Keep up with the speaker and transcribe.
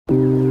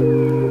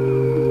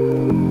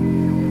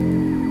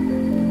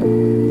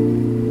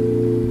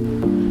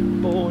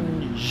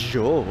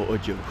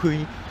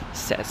aujourd'hui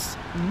c'est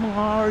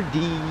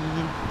mardi.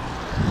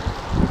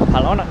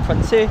 Parlons en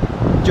français,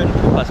 je ne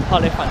peux pas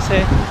parler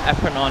français,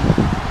 apprenons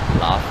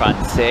la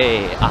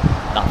français. Ah,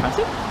 la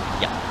français?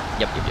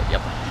 Yep.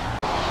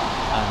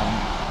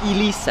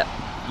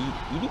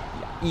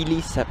 Il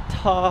est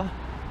septembre,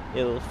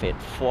 il fait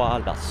froid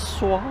le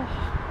soir.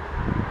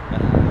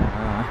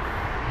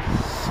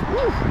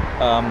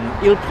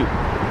 Il pleut.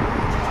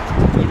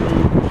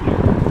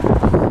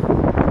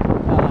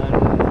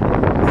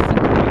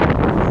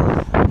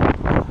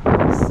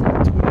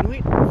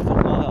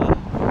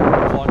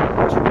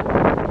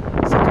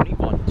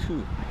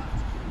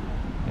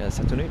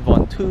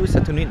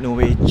 Cette nuit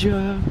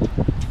nourriture.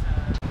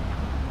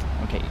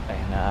 Ok,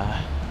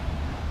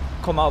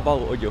 comment va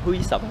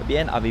aujourd'hui? Ça va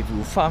bien?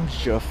 Avez-vous faim?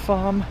 Je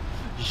faim.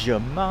 Je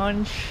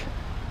mange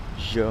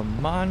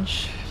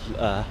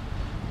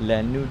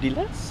les noodles.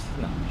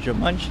 Non, je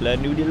mange les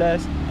noodles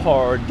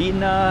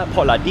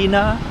pour la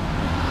dîner.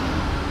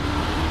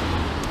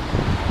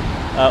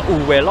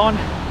 Où allons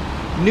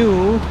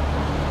nous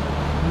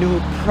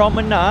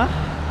promenons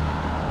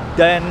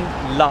dans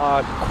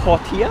la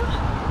quartier.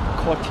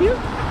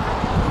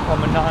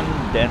 Promenade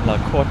dans la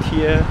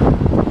quartier.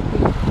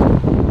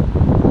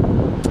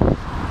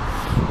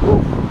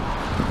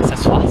 C'est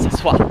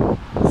soir.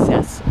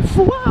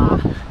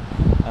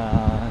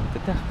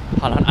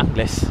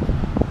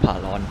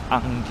 Parlons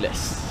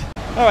anglais.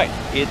 Alright,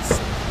 it's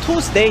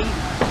Tuesday,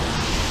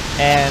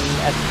 and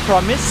as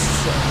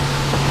promised,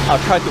 I'll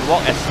try to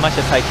walk as much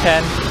as I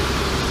can.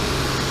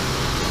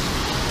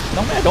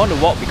 Normally I don't want to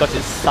walk because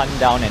it's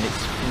sundown and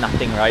it's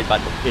nothing, right?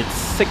 But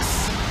it's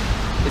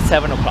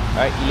 7 o'clock,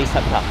 right? It is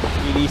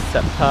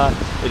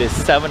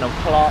 7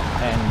 o'clock,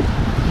 and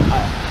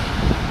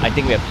I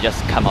think we have to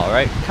just come out,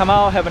 right? Come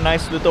out, have a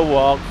nice little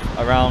walk,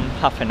 around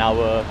half an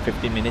hour,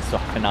 15 minutes to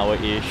half an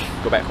hour-ish,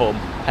 go back home,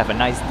 have a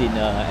nice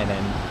dinner, and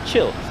then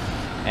chill.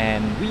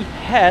 And we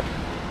had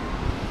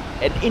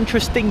an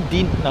interesting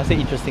dinner.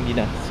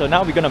 So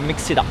now we're gonna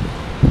mix it up,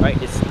 right?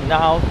 It's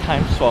now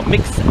time for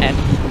mix and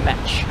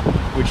match,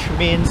 which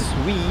means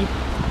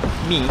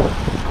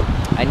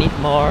I need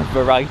more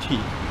variety.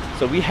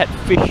 So we had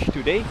fish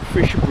today,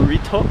 fish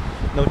burrito,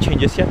 no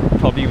changes yet.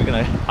 Probably we're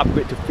gonna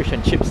upgrade to fish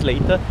and chips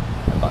later.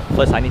 But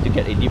first I need to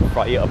get a deep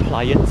fryer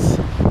appliance.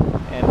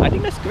 And I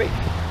think that's great.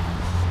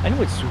 I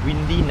know it's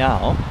windy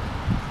now.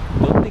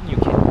 Don't think you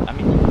can, I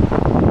mean,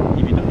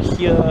 if you don't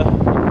hear,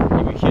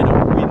 if you hear the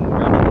wind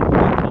rather than me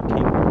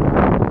talking,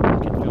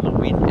 you can feel the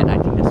wind, and I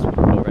think that's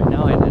window right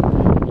now. And then,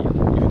 yeah,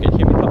 if you can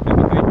hear me talk, that'd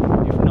be great.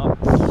 If not,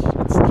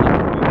 it's tough.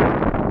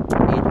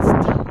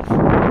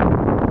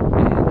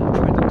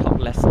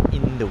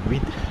 The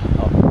wind.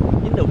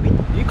 In the wind?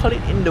 Do you call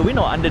it in the wind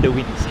or under the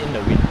wind? It's in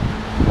the wind.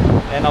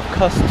 And of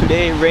course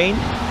today rain,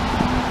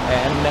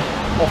 and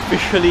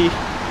officially,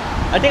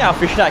 I think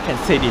officially I can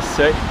say this,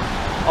 right?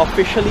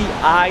 Officially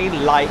I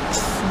like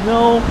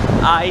snow,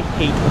 I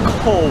hate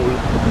cold.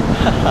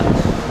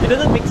 It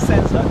doesn't make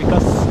sense, right?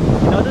 Because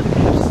in order to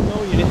have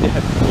snow you need to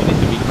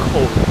be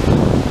cold.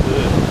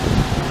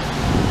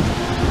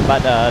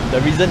 But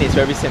the reason is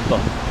very simple,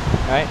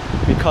 right?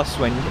 Because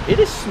when it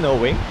is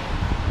snowing,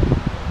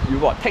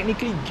 you are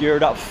technically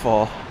geared up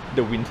for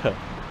the winter,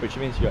 which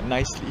means you're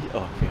nicely, we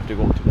have to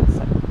go to that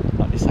side,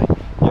 not this side.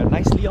 You're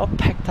nicely all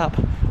packed up,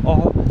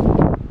 all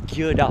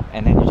geared up,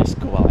 and then you just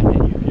go out, and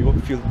then you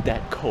won't feel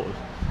that cold.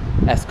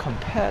 As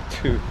compared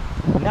to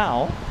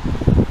now,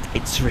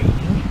 it's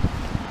raining,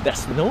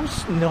 there's no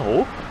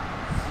snow,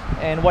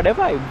 and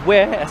whatever I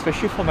wear,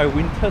 especially for my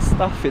winter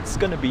stuff, it's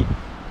gonna be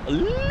a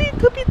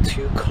little bit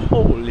too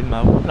cold in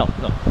my,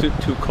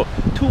 too cold,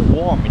 too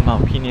warm in my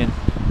opinion.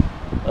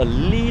 A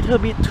little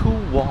bit too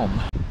warm.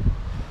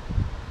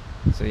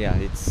 So yeah,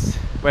 it's,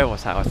 where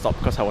was I? I stopped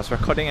because I was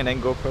recording, and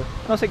then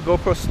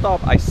GoPro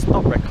stopped. I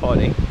stopped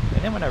recording,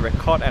 and then when I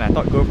record, and I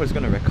thought GoPro was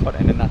gonna record,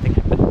 and then nothing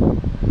happened,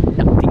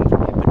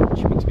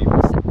 which makes me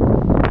very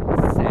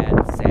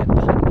sad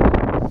panda.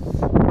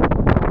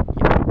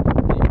 Yeah,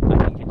 I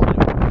think you can hear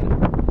it.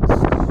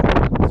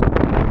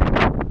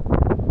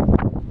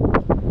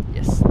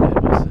 Yes,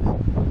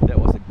 that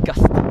was a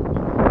gusty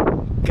wind.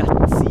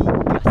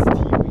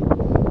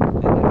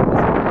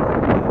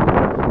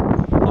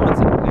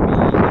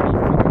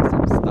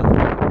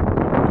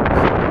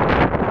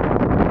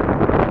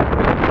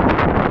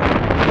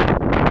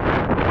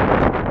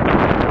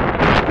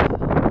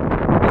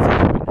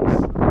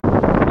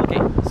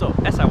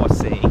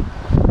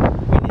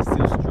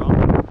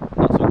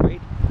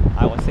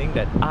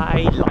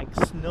 I like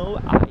snow,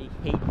 I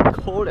hate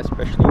cold,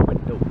 especially when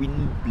the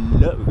wind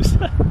blows.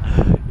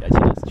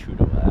 Actually that's true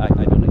though, I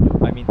don't like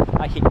it. I mean,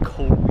 I hate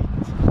cold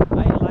winds.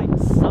 I like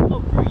summer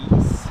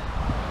breeze,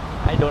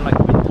 I don't like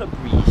winter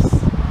breeze.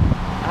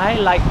 I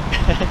like,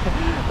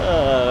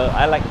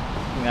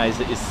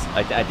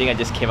 I think I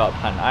just came out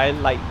pun. I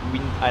like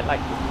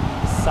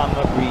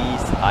summer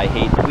breeze, I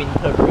hate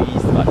winter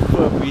breeze, but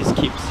fur breeze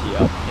keeps you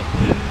up.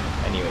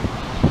 Anyway,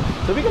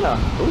 so we're gonna,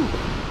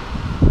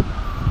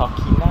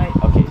 hockey night.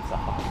 Okay, it's a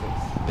hockey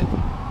race.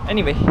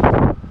 Anyway,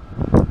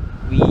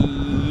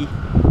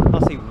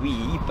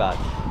 but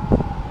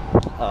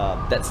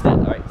that's that,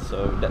 right?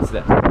 So that's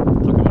that.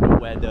 Talking about the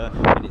weather,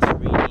 and it's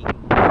raining,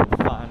 not so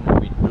fun,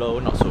 wind blow,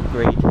 not so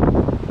great.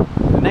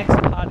 The next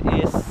part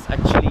is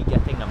actually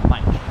getting a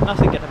mic. Not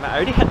saying getting a mic, I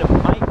already had the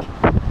mic,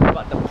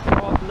 but the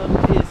problem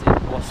is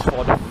it was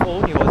for the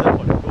phone, it wasn't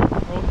for the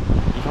GoPro.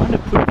 If I want to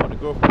put it for the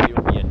GoPro, it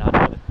will be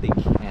another thing.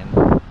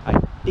 And I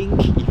think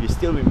if you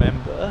still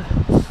remember,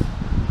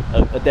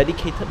 a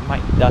dedicated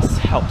mic does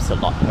helps a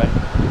lot, right?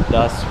 It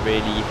does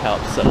really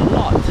helps a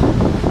lot.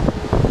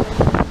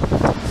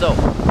 So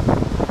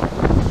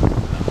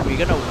we're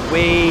gonna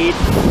wait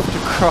to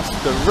cross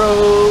the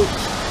road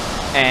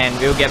and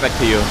we'll get back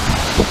to you.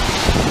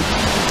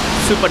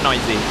 Super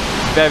noisy,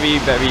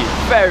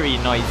 very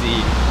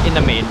noisy in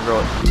the main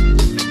road.